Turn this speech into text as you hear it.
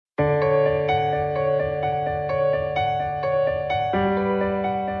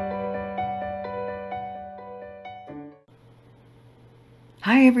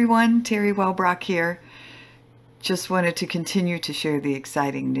Hi everyone, Terry Wellbrock here. Just wanted to continue to share the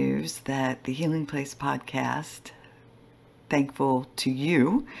exciting news that the Healing Place podcast, thankful to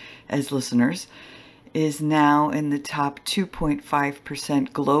you as listeners, is now in the top 2.5%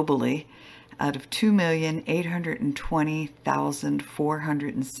 globally out of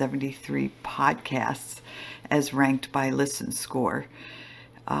 2,820,473 podcasts as ranked by Listen Score.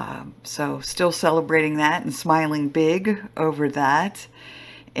 So still celebrating that and smiling big over that.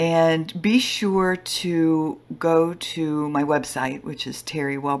 And be sure to go to my website, which is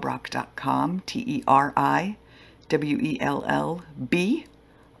terrywellbrock.com, TerryWellbrock,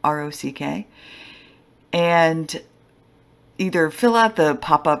 and either fill out the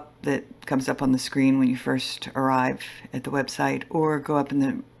pop-up that comes up on the screen when you first arrive at the website, or go up in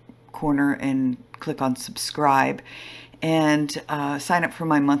the corner and click on subscribe and sign up for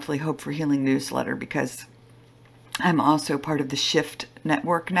my monthly Hope for Healing newsletter, because I'm also part of the Shift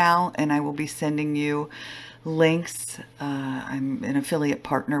network now, and I will be sending you links. I'm an affiliate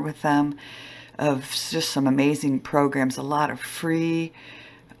partner with them of just some amazing programs, a lot of free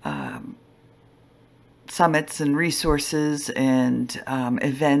summits and resources and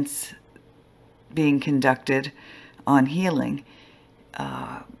events being conducted on healing.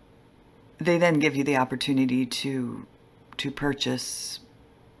 They then give you the opportunity to purchase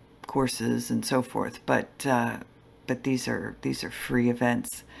courses and so forth, but these are free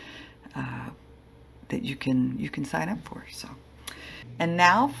events that you can sign up for. So, and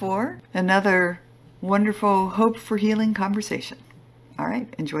now for another wonderful Hope for Healing conversation. All right,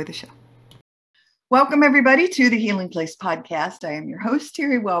 enjoy the show. Welcome everybody to the Healing Place podcast. I am your host,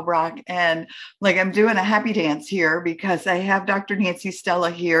 Terry Wellbrock, and I'm doing a happy dance here because I have Dr. Nancy Stella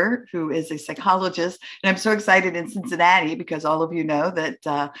here, who is a psychologist, and I'm so excited in Cincinnati because all of you know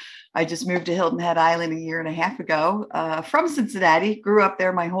that I just moved to Hilton Head Island a year and a half ago from Cincinnati, grew up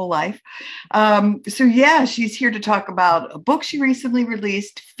there my whole life. She's here to talk about a book she recently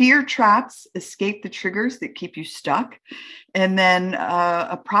released, Fear Traps, Escape the Triggers That Keep You Stuck. And then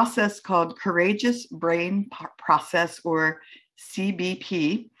a process called Courageous Brain Process, or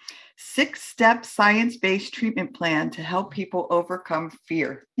CBP, 6-step science-based treatment plan to help people overcome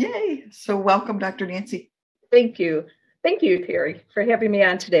fear. Yay. So welcome, Dr. Nancy. Thank you. Thank you, Terry, for having me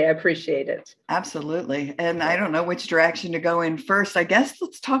on today. I appreciate it. Absolutely. And I don't know which direction to go in first. I guess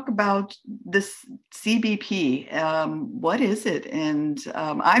let's talk about this CBP. What is it? And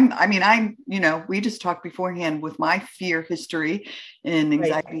we just talked beforehand with my fear history and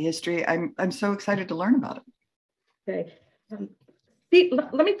anxiety history. I'm so excited to learn about it. Okay.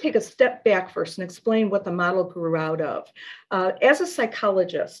 Let me take a step back first and explain what the model grew out of. As a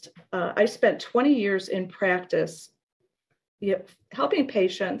psychologist, I spent 20 years in practice helping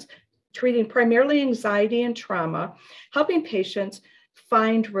patients, treating primarily anxiety and trauma, helping patients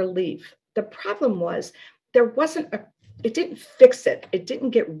find relief. The problem was it didn't fix it. It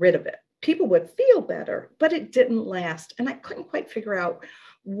didn't get rid of it. People would feel better, but it didn't last. And I couldn't quite figure out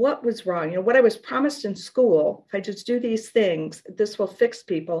what was wrong. What I was promised in school, if I just do these things, this will fix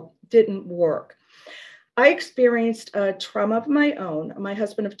people, didn't work. I experienced a trauma of my own. My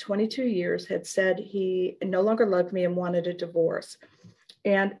husband of 22 years had said he no longer loved me and wanted a divorce.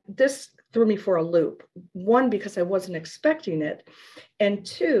 And this threw me for a loop. One, because I wasn't expecting it. And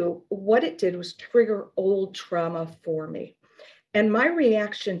two, what it did was trigger old trauma for me. And my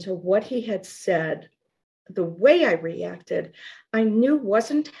reaction to what he had said, the way I reacted, I knew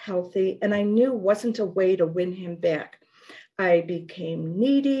wasn't healthy, and I knew wasn't a way to win him back. I became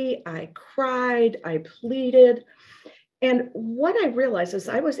needy, I cried, I pleaded. And what I realized is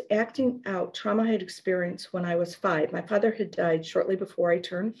I was acting out trauma I had experienced when I was 5. My father had died shortly before I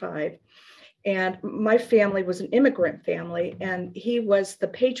turned 5. And my family was an immigrant family, and he was the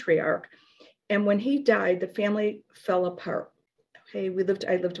patriarch. And when he died, the family fell apart. Okay,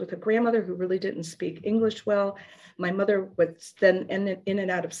 I lived with a grandmother who really didn't speak English well. My mother was then in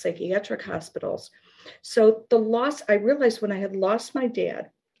and out of psychiatric hospitals. So I realized when I had lost my dad,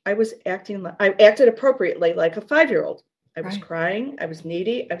 I acted appropriately like a 5-year-old. I was crying, I was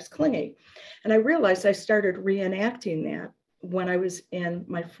needy, I was clingy. And I realized I started reenacting that when I was in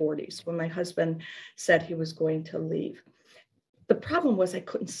my 40s, when my husband said he was going to leave. The problem was I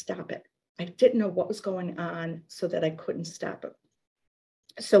couldn't stop it. I didn't know what was going on so that I couldn't stop it.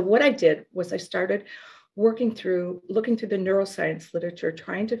 So what I did was I started looking through the neuroscience literature,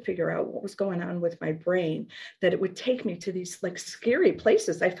 trying to figure out what was going on with my brain, that it would take me to these scary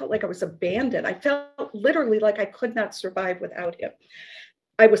places. I felt like I was abandoned. I felt literally like I could not survive without him.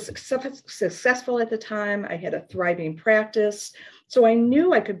 I was successful at the time. I had a thriving practice. So I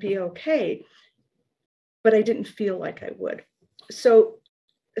knew I could be okay, but I didn't feel like I would. So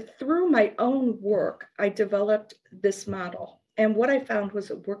through my own work, I developed this model. And what I found was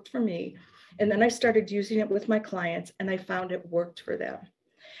it worked for me. And then I started using it with my clients, and I found it worked for them.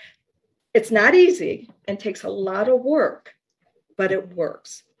 It's not easy and takes a lot of work, but it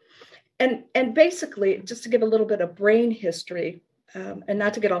works. And basically, just to give a little bit of brain history, and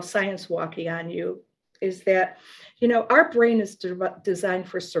not to get all science walky on you, is that, our brain is designed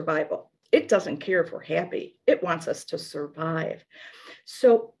for survival. It doesn't care if we're happy. It wants us to survive.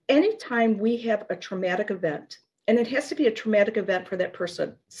 So anytime we have a traumatic event, and it has to be a traumatic event for that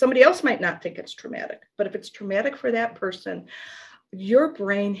person, somebody else might not think it's traumatic, but if it's traumatic for that person, your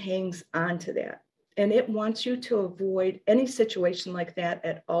brain hangs on to that. And it wants you to avoid any situation like that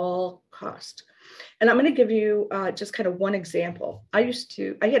at all cost. And I'm going to give you just kind of one example. I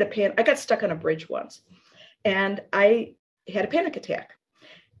got stuck on a bridge once, and I had a panic attack.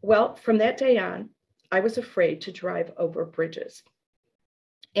 Well, from that day on, I was afraid to drive over bridges.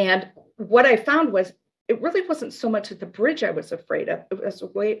 And what I found was it really wasn't so much the bridge I was afraid of. It was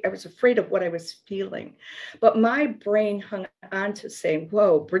I was afraid of what I was feeling. But my brain hung on to saying,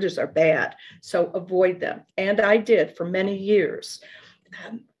 whoa, bridges are bad, so avoid them. And I did for many years.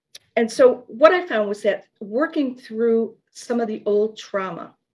 And so what I found was that working through some of the old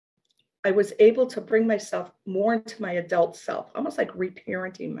trauma, I was able to bring myself more into my adult self, almost like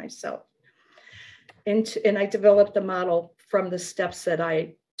reparenting myself. And I developed the model from the steps that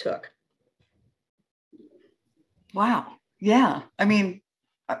I took. Wow. Yeah. I mean,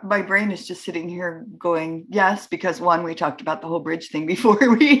 my brain is just sitting here going, yes, because one, we talked about the whole bridge thing before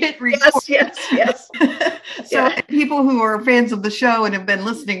we hit record. Yes. So people who are fans of the show and have been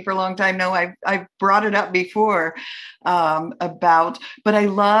listening for a long time know I've brought it up before but I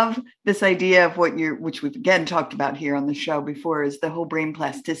love this idea of which we've again talked about here on the show before, is the whole brain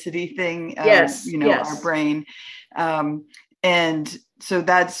plasticity thing. Our brain. And so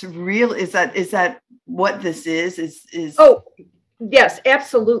that's real. Is that what this is? Oh, yes,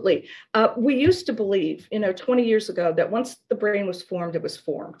 absolutely. We used to believe, 20 years ago, that once the brain was formed, it was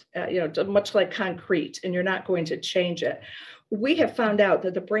formed, much like concrete, and you're not going to change it. We have found out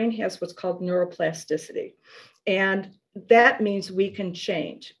that the brain has what's called neuroplasticity. And that means we can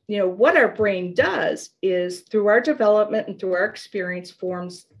change. What our brain does is, through our development and through our experience,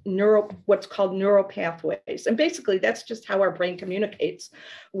 forms what's called neural pathways. And basically, that's just how our brain communicates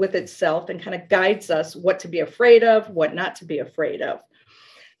with itself and kind of guides us what to be afraid of, what not to be afraid of.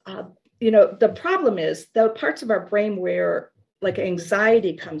 The problem is the parts of our brain where like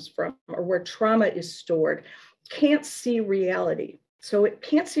anxiety comes from, or where trauma is stored, can't see reality. So it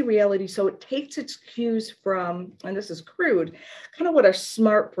can't see reality. So it takes its cues from, and this is crude, kind of what our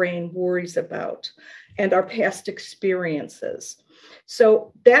smart brain worries about and our past experiences.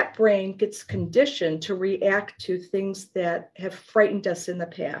 So that brain gets conditioned to react to things that have frightened us in the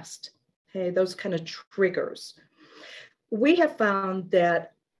past. Okay, those kind of triggers. We have found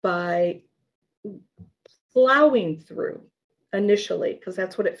that by plowing through initially, because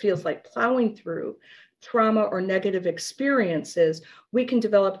that's what it feels like, plowing through trauma or negative experiences, we can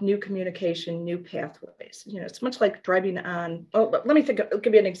develop new communication, new pathways. It's much like driving on, let me I'll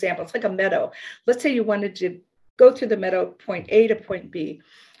give you an example. It's like a meadow. Let's say you wanted to go through the meadow, point A to point B.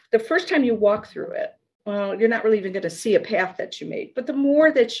 The first time you walk through it, well, you're not really even going to see a path that you made. But the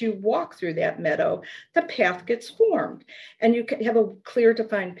more that you walk through that meadow, the path gets formed and you can have a clear,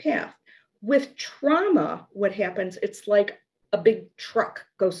 defined path. With trauma, what happens, it's like a big truck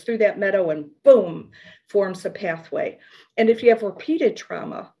goes through that meadow and boom, forms a pathway. And if you have repeated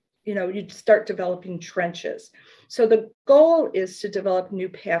trauma, you'd start developing trenches. So the goal is to develop new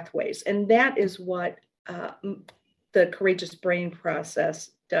pathways. And that is what the Courageous Brain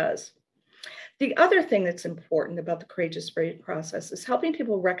process does. The other thing that's important about the Courageous Brain process is helping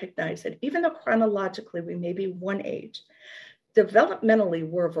people recognize that even though chronologically we may be one age, developmentally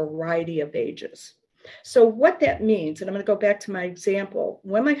we're a variety of ages. So what that means, and I'm going to go back to my example,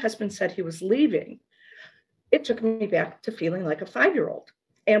 when my husband said he was leaving, it took me back to feeling like a 5-year-old.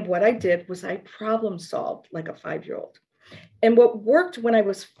 And what I did was I problem solved like a 5-year-old. And what worked when I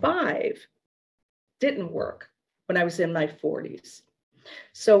was 5 didn't work when I was in my 40s.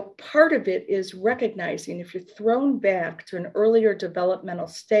 So part of it is recognizing if you're thrown back to an earlier developmental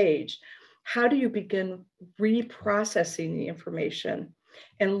stage, how do you begin reprocessing the information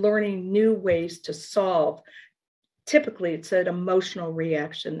and learning new ways to solve? Typically, it's an emotional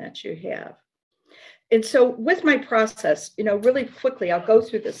reaction that you have. And so with my process, really quickly, I'll go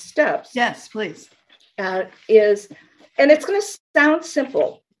through the steps. Yes, please. And it's going to sound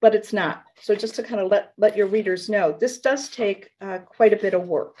simple, but it's not. So just to kind of let your readers know, this does take quite a bit of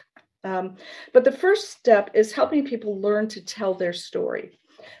work. But the first step is helping people learn to tell their story.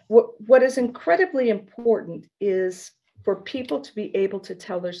 What is incredibly important is for people to be able to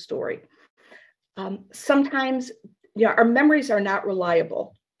tell their story. Sometimes, our memories are not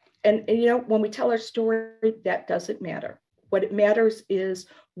reliable. And, when we tell our story, that doesn't matter. What it matters is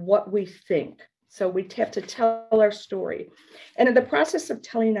what we think. So we have to tell our story. And in the process of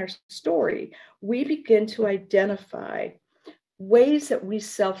telling our story, we begin to identify ways that we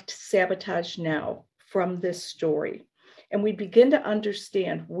self-sabotage now from this story. And we begin to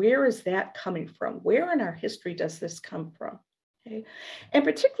understand, where is that coming from? Where in our history does this come from? Okay. And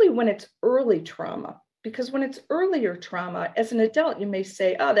particularly when it's early trauma, because when it's earlier trauma, as an adult, you may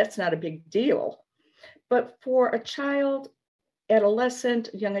say, oh, that's not a big deal. But for a child, adolescent,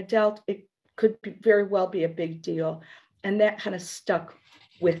 young adult, it could very well be a big deal. And that kind of stuck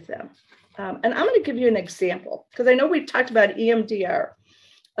with them. And I'm going to give you an example, because I know we've talked about EMDR.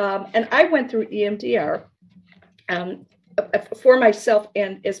 And I went through EMDR for myself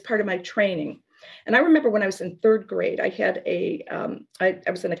and as part of my training. And I remember when I was in third grade, I had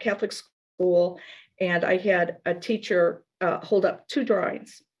I was in a Catholic school, and I had a teacher hold up two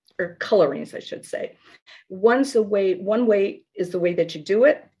drawings, or colorings, I should say. One way is the way that you do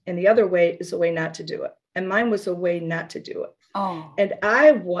it, and the other way is the way not to do it. And mine was a way not to do it. Oh. And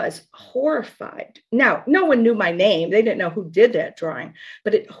I was horrified. Now, no one knew my name. They didn't know who did that drawing,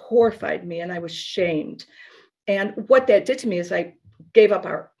 but it horrified me, and I was shamed. And what that did to me is I gave up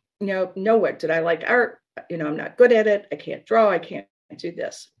art. Nowhere did I like art. I'm not good at it. I can't draw. I can't do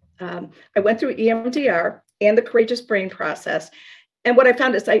this. I went through EMDR and the Courageous Brain process. And what I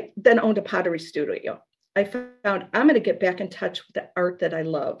found is I then owned a pottery studio. I found I'm going to get back in touch with the art that I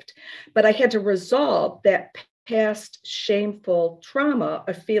loved. But I had to resolve that past shameful trauma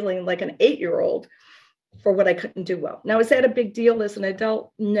of feeling like an 8-year-old for what I couldn't do well. Now, is that a big deal as an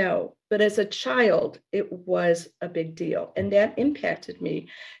adult? No. But as a child, it was a big deal. And that impacted me,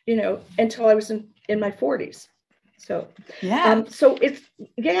 until I was in my 40s. So, yeah.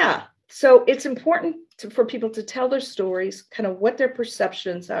 So it's important for people to tell their stories, kind of what their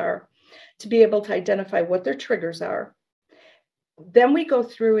perceptions are, to be able to identify what their triggers are. Then we go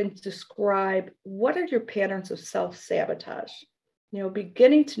through and describe, what are your patterns of self-sabotage?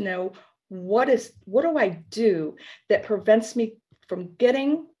 Beginning to know, what do I do that prevents me from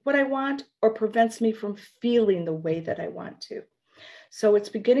getting what I want, or prevents me from feeling the way that I want to. So it's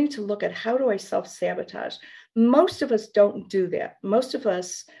beginning to look at, how do I self-sabotage? Most of us don't do that. Most of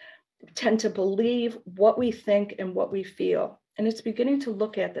us tend to believe what we think and what we feel. And it's beginning to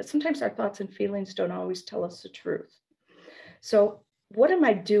look at that. Sometimes our thoughts and feelings don't always tell us the truth. So what am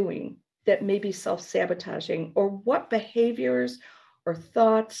I doing that may be self-sabotaging? Or what behaviors or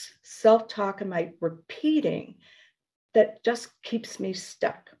thoughts, self-talk am I repeating that just keeps me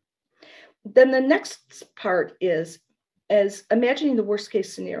stuck? Then the next part is as imagining the worst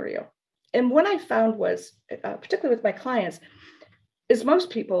case scenario. And what I found was, particularly with my clients, is most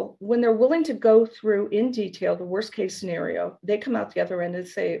people, when they're willing to go through in detail the worst case scenario, they come out the other end and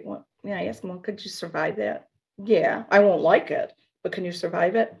say, well, I ask them, well, could you survive that? Yeah, I won't like it, but can you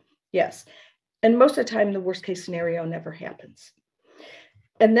survive it? Yes. And most of the time, the worst case scenario never happens.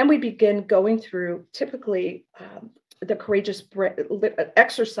 And then we begin going through typically the courageous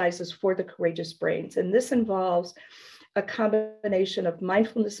exercises for the courageous brains. And this involves a combination of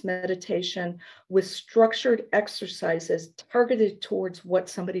mindfulness meditation with structured exercises targeted towards what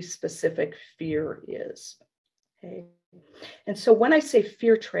somebody's specific fear is. Okay. And so when I say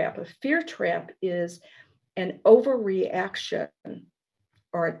fear trap, a fear trap is an overreaction,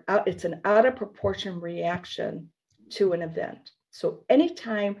 or it's an out of proportion reaction to an event. So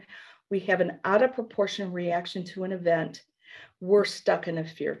anytime we have an out of proportion reaction to an event, we're stuck in a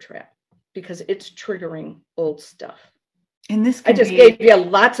fear trap because it's triggering old stuff. And this I just gave you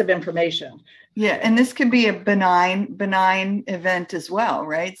lots of information. Yeah, and this can be a benign event as well,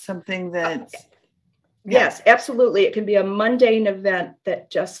 right? Something that's yes, absolutely. It can be a mundane event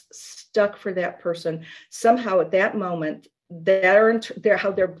that just stuck for that person. Somehow at that moment,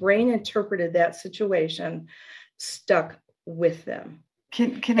 how their brain interpreted that situation stuck with them.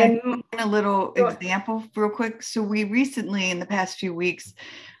 Can I put in a little example real quick? So we recently, in the past few weeks,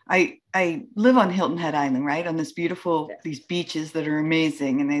 I live on Hilton Head Island, right? On these beaches that are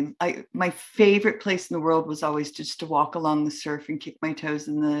amazing. And my favorite place in the world was always just to walk along the surf and kick my toes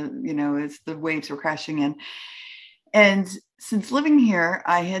in as the waves were crashing in. And since living here,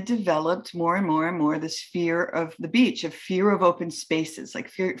 I had developed more and more and more this fear of the beach, of fear of open spaces, like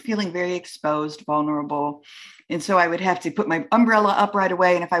feeling very exposed, vulnerable. And so I would have to put my umbrella up right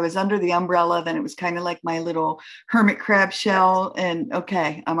away. And if I was under the umbrella, then it was kind of like my little hermit crab shell. And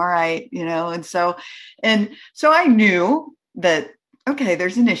okay, I'm all right, And so I knew that okay,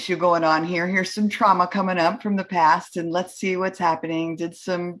 there's an issue going on here. Here's some trauma coming up from the past, and let's see what's happening. Did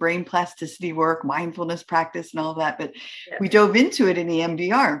some brain plasticity work, mindfulness practice, and all of that. But we Yes. dove into it in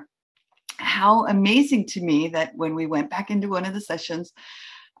EMDR. How amazing to me that when we went back into one of the sessions,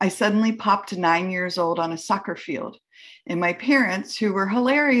 I suddenly popped to 9 years old on a soccer field. And my parents, who were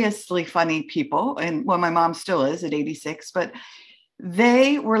hilariously funny people, and well, my mom still is at 86, but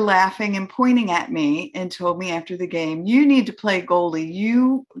they were laughing and pointing at me and told me after the game, you need to play goalie.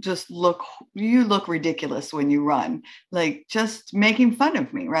 You look ridiculous when you run, like just making fun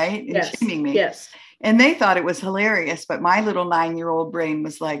of me, right? And Yes. shaming me. Yes. And they thought it was hilarious, but my little 9-year-old brain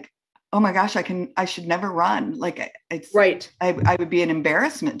was like, oh my gosh, I should never run. Like it's Right. I would be an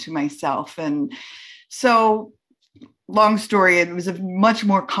embarrassment to myself. And so long story, it was a much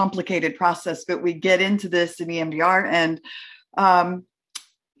more complicated process, but we get into this in EMDR and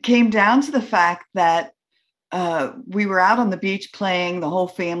came down to the fact that we were out on the beach playing, the whole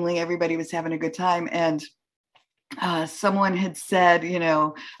family, everybody was having a good time. And someone had said,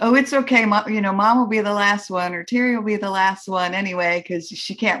 oh, it's okay. Mom will be the last one, or Terry will be the last one anyway, because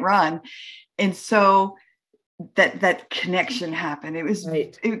she can't run. And so that connection happened. It was,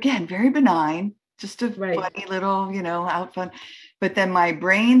 Right. again, very benign, just a funny little, out fun. But then my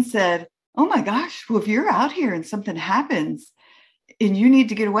brain said, oh my gosh, well, if you're out here and something happens and you need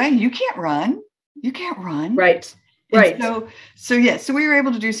to get away, you can't run. Right. Right. So we were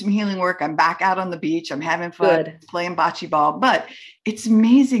able to do some healing work. I'm back out on the beach. I'm having fun playing bocce ball, but it's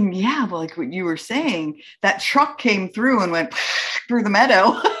amazing. Yeah. Like what you were saying, that truck came through and went through the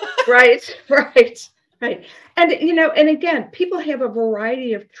meadow. Right. And, and again, people have a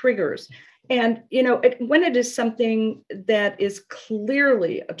variety of triggers. And, when it is something that is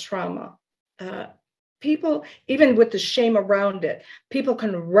clearly a trauma, people, even with the shame around it, people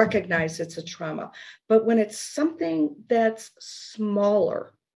can recognize it's a trauma. But when it's something that's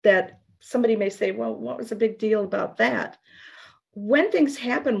smaller, that somebody may say, well, what was the big deal about that? When things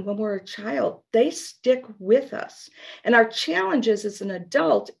happen when we're a child, they stick with us. And our challenges as an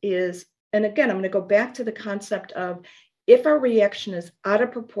adult is, and again, I'm going to go back to the concept of if our reaction is out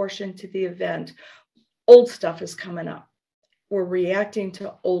of proportion to the event, old stuff is coming up. We're reacting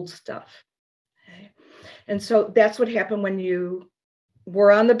to old stuff. Okay? And so that's what happened when you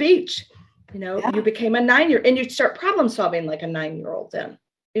were on the beach. You became a 9-year-old and you start problem solving like a 9-year-old then.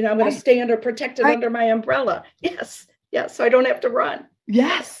 I'm going to stay protected under my umbrella. Yes. Yeah. So I don't have to run.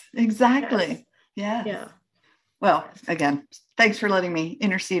 Yes, exactly. Yes. Yeah. Well, again, thanks for letting me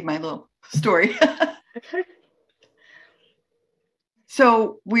intercede my little story. Okay.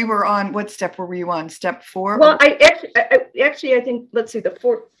 So we were on, what step were you on? Step 4? Well, I think, let's see, the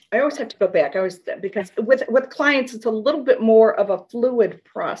 4, I always have to go back. Because with clients, it's a little bit more of a fluid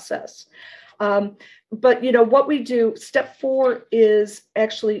process. But what we do, step 4 is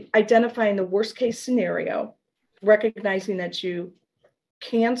actually identifying the worst case scenario, recognizing that you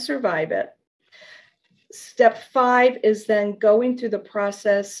can survive it. Step 5 is then going through the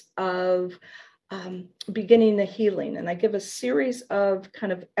process of beginning the healing. And I give a series of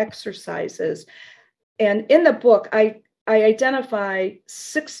kind of exercises. And in the book, I identify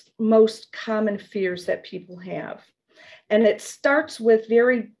 6 most common fears that people have. And it starts with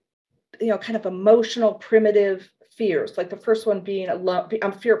very, kind of emotional, primitive fears. Like the first one being alone.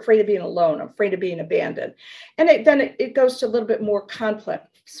 I'm afraid of being alone. I'm afraid of being abandoned. And then it goes to a little bit more complex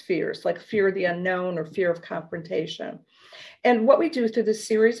fears, like fear of the unknown or fear of confrontation. And what we do through this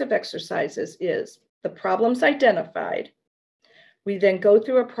series of exercises is the problems identified. We then go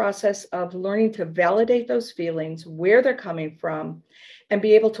through a process of learning to validate those feelings, where they're coming from, and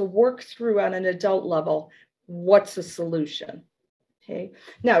be able to work through on an adult level, what's the solution? Okay.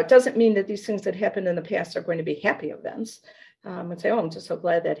 Now, it doesn't mean that these things that happened in the past are going to be happy events. And say, oh, I'm just so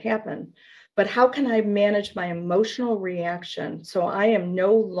glad that happened. But how can I manage my emotional reaction so I am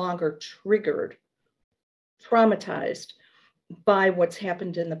no longer triggered, traumatized by what's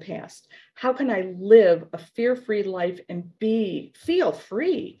happened in the past? How can I live a fear-free life and feel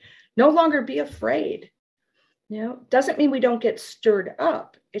free, no longer be afraid? Doesn't mean we don't get stirred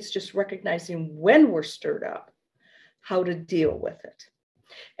up. It's just recognizing when we're stirred up, how to deal with it.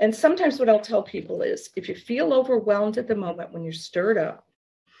 And sometimes what I'll tell people is, if you feel overwhelmed at the moment when you're stirred up,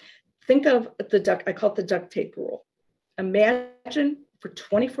 think of I call it the duct tape rule. Imagine for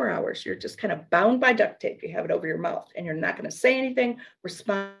 24 hours, you're just kind of bound by duct tape. You have it over your mouth and you're not going to say anything,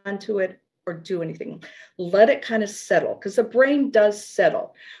 respond to it, or do anything. Let it kind of settle, because the brain does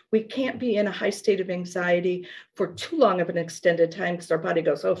settle. We can't be in a high state of anxiety for too long of an extended time, because our body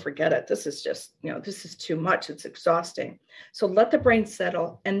goes, oh, forget it. This is just, this is too much. It's exhausting. So let the brain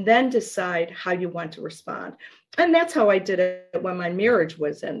settle and then decide how you want to respond. And that's how I did it when my marriage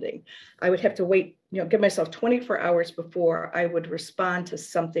was ending. I would have to wait, give myself 24 hours before I would respond to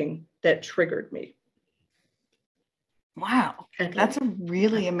something that triggered me. Wow. That's a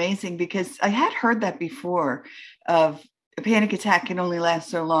really amazing, because I had heard that before of a panic attack can only last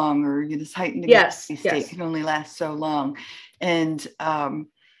so long, or this heightened anxiety state can only last so long. And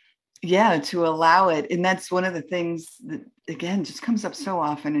to allow it. And that's one of the things that, again, just comes up so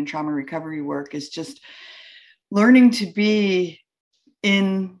often in trauma recovery work, is just learning to be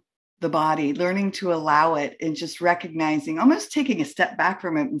in the body, learning to allow it, and just recognizing, almost taking a step back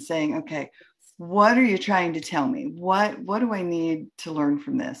from it and saying, okay, what are you trying to tell me? What do I need to learn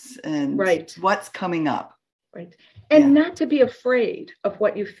from this? And what's coming up? Right. And not to be afraid of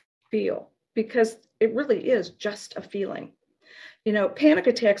what you feel, because it really is just a feeling. Panic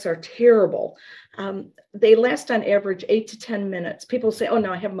attacks are terrible. They last on average 8 to 10 minutes. People say, oh,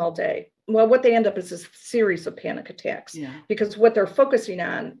 no, I have them all day. Well, what they end up is a series of panic attacks, because what they're focusing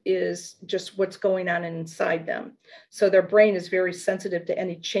on is just what's going on inside them. So their brain is very sensitive to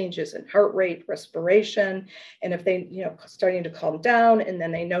any changes in heart rate, respiration. And if they, starting to calm down, and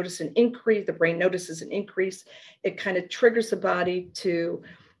then they notice an increase, the brain notices an increase, it kind of triggers the body to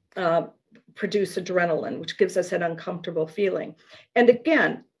produce adrenaline, which gives us an uncomfortable feeling. And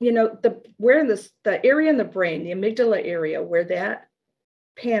again, the area in the brain, the amygdala area, where that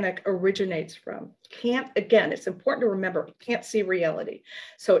panic originates from, it's important to remember, we can't see reality.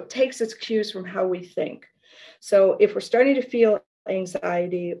 So it takes its cues from how we think. So if we're starting to feel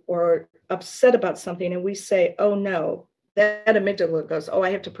anxiety or upset about something, and we say, oh no, that amygdala goes, oh,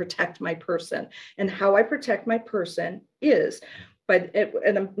 I have to protect my person. And how I protect my person is,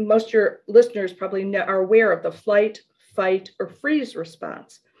 and most of your listeners probably are aware of the flight, fight, or freeze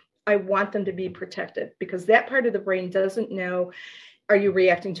response. I want them to be protected, because that part of the brain doesn't know, are you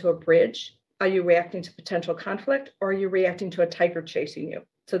reacting to a bridge? Are you reacting to potential conflict? Or are you reacting to a tiger chasing you?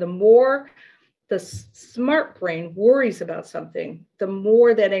 So the more the smart brain worries about something, the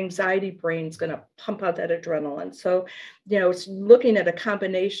more that anxiety brain is going to pump out that adrenaline. So, it's looking at a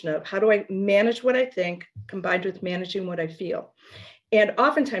combination of, how do I manage what I think combined with managing what I feel? And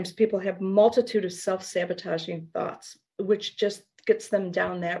oftentimes people have a multitude of self-sabotaging thoughts, which just gets them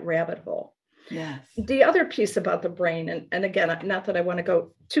down that rabbit hole. Yes. The other piece about the brain, and again, not that I want to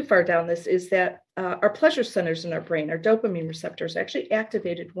go too far down this, is that our pleasure centers in our brain, our dopamine receptors, actually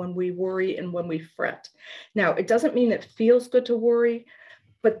activated when we worry and when we fret. Now, it doesn't mean it feels good to worry,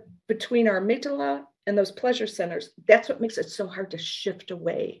 but between our amygdala and those pleasure centers, that's what makes it so hard to shift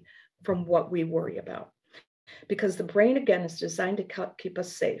away from what we worry about. Because the brain, again, is designed to keep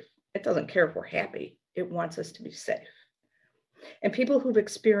us safe. It doesn't care if we're happy. It wants us to be safe. And people who've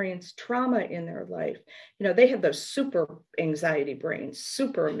experienced trauma in their life, they have those super anxiety brains,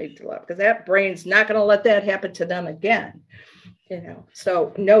 super amygdala, because that brain's not going to let that happen to them again.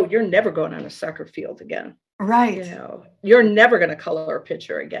 So no, you're never going on a soccer field again. Right. You're never going to color a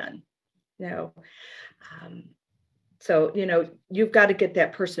picture again. So, you've got to get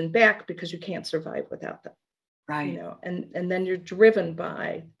that person back, because you can't survive without them. Right. And then you're driven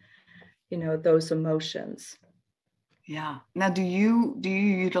by, those emotions. Yeah. Now, do you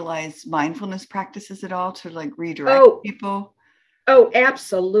utilize mindfulness practices at all to redirect people? Oh,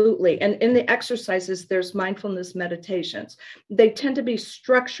 absolutely. And in the exercises, there's mindfulness meditations. They tend to be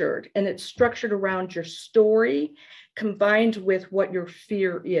structured, and it's structured around your story combined with what your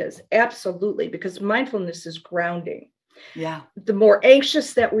fear is. Absolutely. Because mindfulness is grounding. Yeah. The more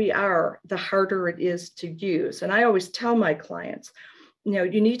anxious that we are, the harder it is to use. And I always tell my clients,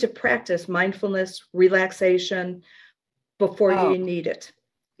 you need to practice mindfulness, relaxation before you need it.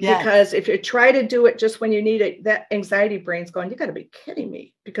 Yes. Because if you try to do it just when you need it, that anxiety brain's going, you got to be kidding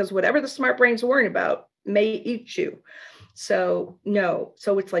me, because whatever the smart brain's worrying about may eat you. So no.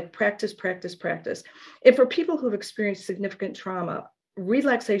 So it's like practice, practice, practice. And for people who've experienced significant trauma,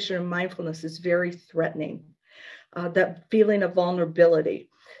 relaxation and mindfulness is very threatening. That feeling of vulnerability.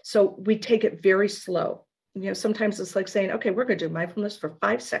 So we take it very slow. Sometimes it's like saying, okay, we're going to do mindfulness for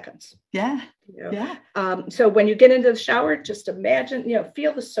 5 seconds. Yeah. Yeah. So when you get into the shower, just imagine,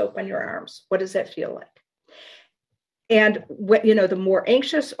 feel the soap on your arms. What does that feel like? And when, the more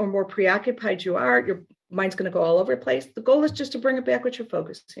anxious or more preoccupied you are, your mind's going to go all over the place. The goal is just to bring it back what you're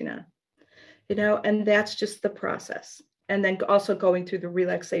focusing on, and that's just the process. And then also going through the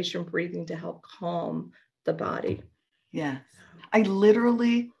relaxation breathing to help calm the body. Yes. I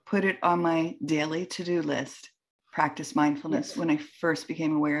literally put it on my daily to-do list, practice mindfulness, Yes. when I first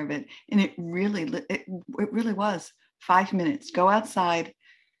became aware of it. And it really was 5 minutes. Go outside,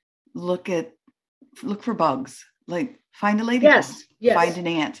 look for bugs, like find a ladybug, Yes. find Yes. an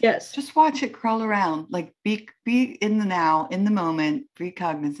ant, Yes. just watch it crawl around, like be in the now, in the moment, be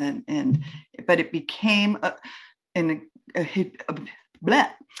cognizant. But it became an, bleh,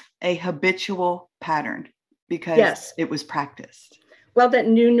 a habitual pattern because Yes. it was practiced. Well, that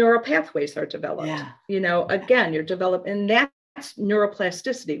new neural pathways are developed. Yeah. Again, you're developing, and that's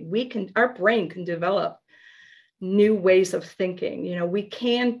neuroplasticity. Our brain can develop new ways of thinking. We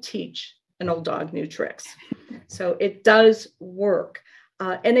can teach an old dog new tricks. So it does work.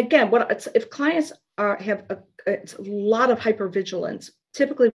 And again, if clients have a lot of hypervigilance,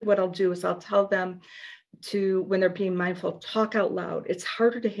 typically what I'll do is I'll tell them to, when they're being mindful, talk out loud. It's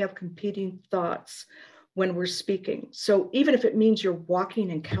harder to have competing thoughts when we're speaking. So even if it means you're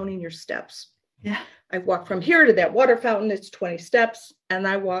walking and counting your steps. Yeah. I walk from here to that water fountain, it's 20 steps, and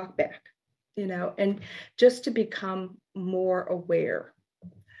I walk back, and just to become more aware.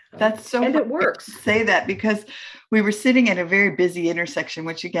 That's so and funny it works. to say that, because we were sitting at a very busy intersection,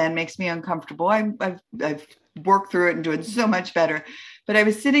 which again makes me uncomfortable. I've worked through it and doing so much better. But I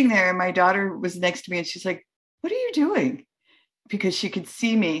was sitting there and my daughter was next to me and she's like, "What are you doing?" Because she could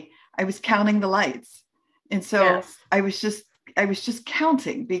see me. I was counting the lights. And so Yes. I was just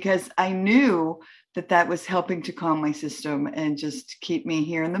counting because I knew that was helping to calm my system and just keep me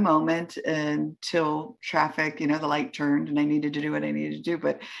here in the moment until traffic, the light turned and I needed to do what I needed to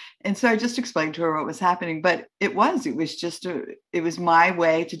do. And so I just explained to her what was happening, but it was my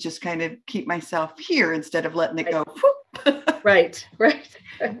way to just kind of keep myself here instead of letting it go. Right.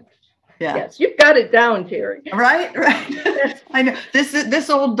 Yeah. Yes, you've got it down, Terry. Right. I know this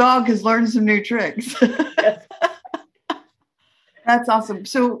old dog has learned some new tricks. Yes. That's awesome.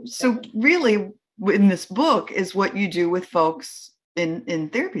 So really, in this book is what you do with folks in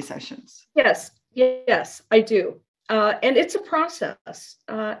therapy sessions. Yes, I do. And it's a process,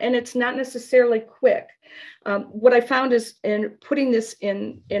 and it's not necessarily quick. What I found is, in putting this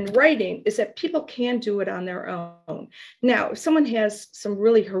in writing, is that people can do it on their own. Now, if someone has some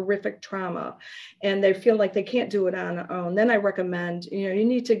really horrific trauma and they feel like they can't do it on their own, then I recommend, you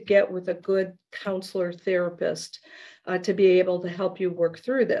need to get with a good counselor, therapist, to be able to help you work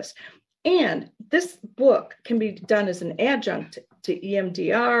through this. And this book can be done as an adjunct to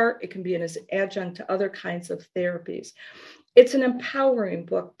EMDR. It can be as an adjunct to other kinds of therapies. It's an empowering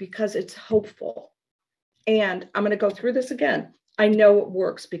book because it's hopeful. And I'm going to go through this again. I know it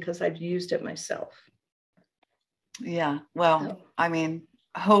works because I've used it myself. Yeah. Well, I mean,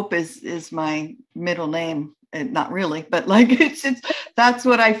 hope is my middle name. And not really, but like it's that's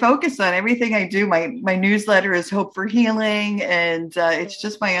what I focus on. Everything I do, my newsletter is Hope for Healing, and it's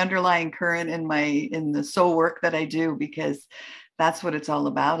just my underlying current in the soul work that I do, because that's what it's all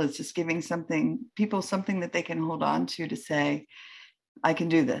about. It's just giving people something that they can hold on to say, I can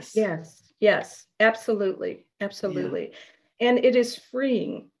do this. Yes, absolutely. Yeah. And it is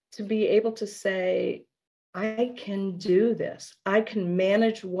freeing to be able to say, I can do this. I can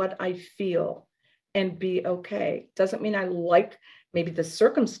manage what I feel and be okay. Doesn't mean I like maybe the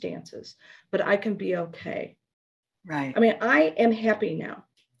circumstances, but I can be okay. Right. I mean, I am happy now.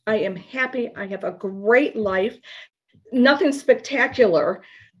 I am happy. I have a great life. Nothing spectacular,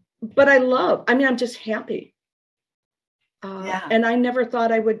 but I'm just happy. And I never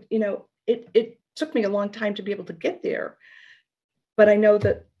thought I would, it took me a long time to be able to get there. But I know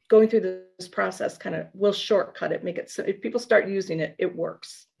that going through this process kind of will shortcut it, make it so if people start using it, it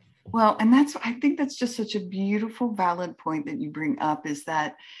works. Well, and I think that's just such a beautiful, valid point that you bring up, is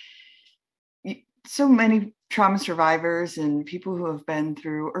that so many trauma survivors and people who have been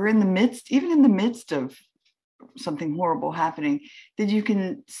through, or even in the midst of something horrible happening, that you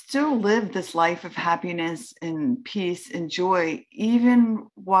can still live this life of happiness and peace and joy, even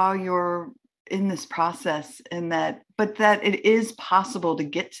while you're in this process, but that it is possible to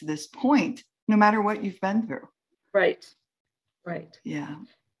get to this point, no matter what you've been through. Right. Yeah.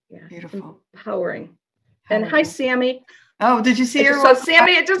 Beautiful. Empowering. And hi, Sammy. Oh, did you see her?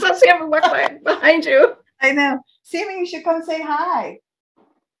 I just saw Sammy walk behind you. I know. Sammy, you should come say hi.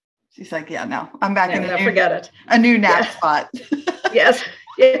 She's like, yeah, no, I'm back in a new nap spot. Yes.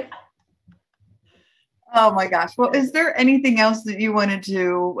 Yeah. Oh my gosh. Well, is there anything else that you wanted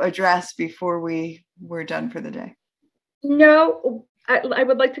to address before we're done for the day? No, I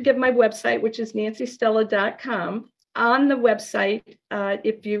would like to give my website, which is nancystella.com. on the website,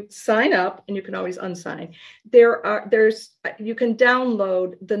 if you sign up, and you can always unsign, you can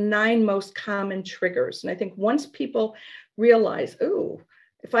download the 9 most common triggers. And I think once people realize, oh,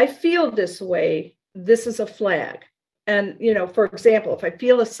 if I feel this way, this is a flag. And, for example, if I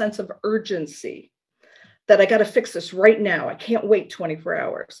feel a sense of urgency that I got to fix this right now, I can't wait 24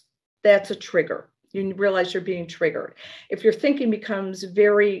 hours, that's a trigger. You realize you're being triggered. If your thinking becomes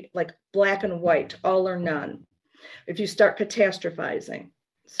very like black and white, all or none, if you start catastrophizing.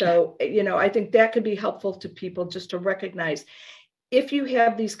 So, I think that could be helpful to people just to recognize if you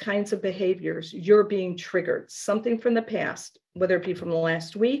have these kinds of behaviors, you're being triggered. Something from the past, whether it be from the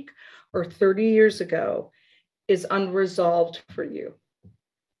last week or 30 years ago, is unresolved for you.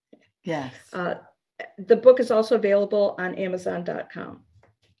 Yes. The book is also available on Amazon.com.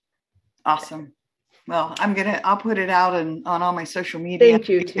 Awesome. Well, I'll put it out on all my social media. Thank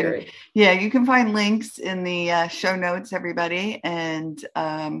you, Terry. You can find links in the show notes, everybody. And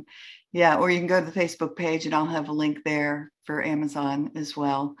or you can go to the Facebook page and I'll have a link there for Amazon as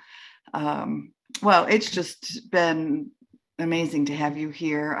well. Well, it's just been amazing to have you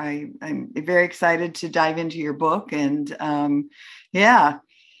here. I'm very excited to dive into your book and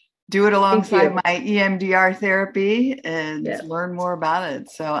do it alongside my EMDR therapy and learn more about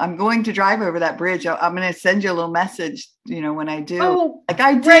it. So I'm going to drive over that bridge. I'm going to send you a little message, when I do. Oh,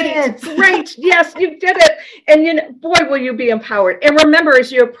 I did it. Great. Yes, you did it. And boy, will you be empowered. And remember,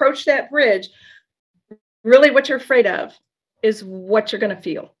 as you approach that bridge, really what you're afraid of is what you're going to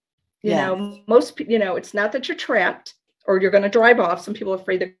feel. Most people, it's not that you're trapped or you're going to drive off. Some people are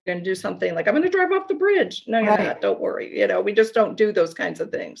afraid they're going to do something like, I'm going to drive off the bridge. No, you're not. Don't worry. We just don't do those kinds of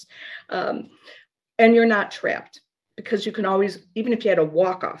things. And you're not trapped because you can always, even if you had to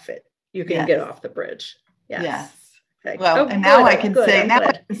walk off it, you can get off the bridge. Yes. Okay. Well, and now I can say,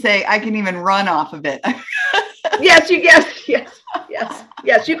 I can even run off of it. Yes, you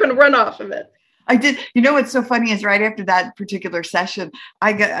can run off of it. I did. What's so funny is right after that particular session,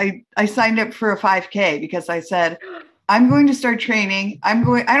 I signed up for a 5K because I said, I'm going to start training. I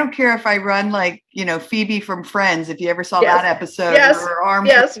don't care if I run like, Phoebe from Friends, if you ever saw that episode. Or arms.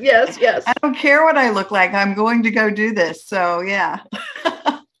 Yes. I don't care what I look like. I'm going to go do this. So, yeah.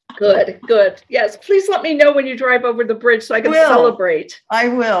 Good. Yes. Please let me know when you drive over the bridge so I can celebrate. I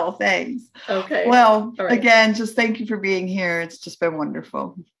will. Thanks. Okay. Well, again, just thank you for being here. It's just been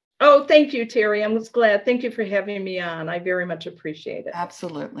wonderful. Oh, thank you, Terry. I'm glad. Thank you for having me on. I very much appreciate it.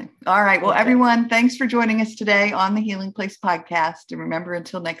 Absolutely. All right. Well, everyone, thanks for joining us today on the Healing Place podcast. And remember,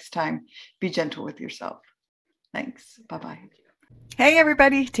 until next time, be gentle with yourself. Thanks. Bye-bye. Hey,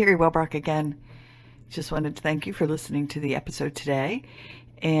 everybody. Terry Wellbrock again. Just wanted to thank you for listening to the episode today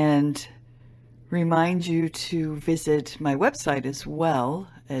and remind you to visit my website as well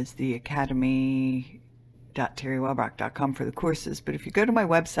as the academy.terrywellbrock.com for the courses. But if you go to my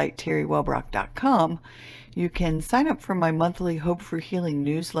website, terrywellbrock.com, you can sign up for my monthly Hope for Healing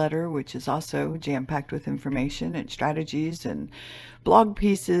newsletter, which is also jam-packed with information and strategies and blog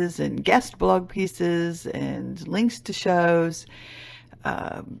pieces and guest blog pieces and links to shows,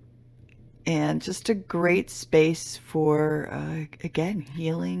 and just a great space for, again,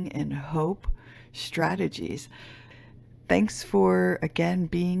 healing and hope strategies. Thanks for, again,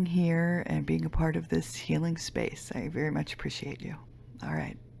 being here and being a part of this healing space. I very much appreciate you. All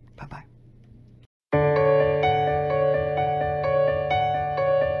right. Bye-bye.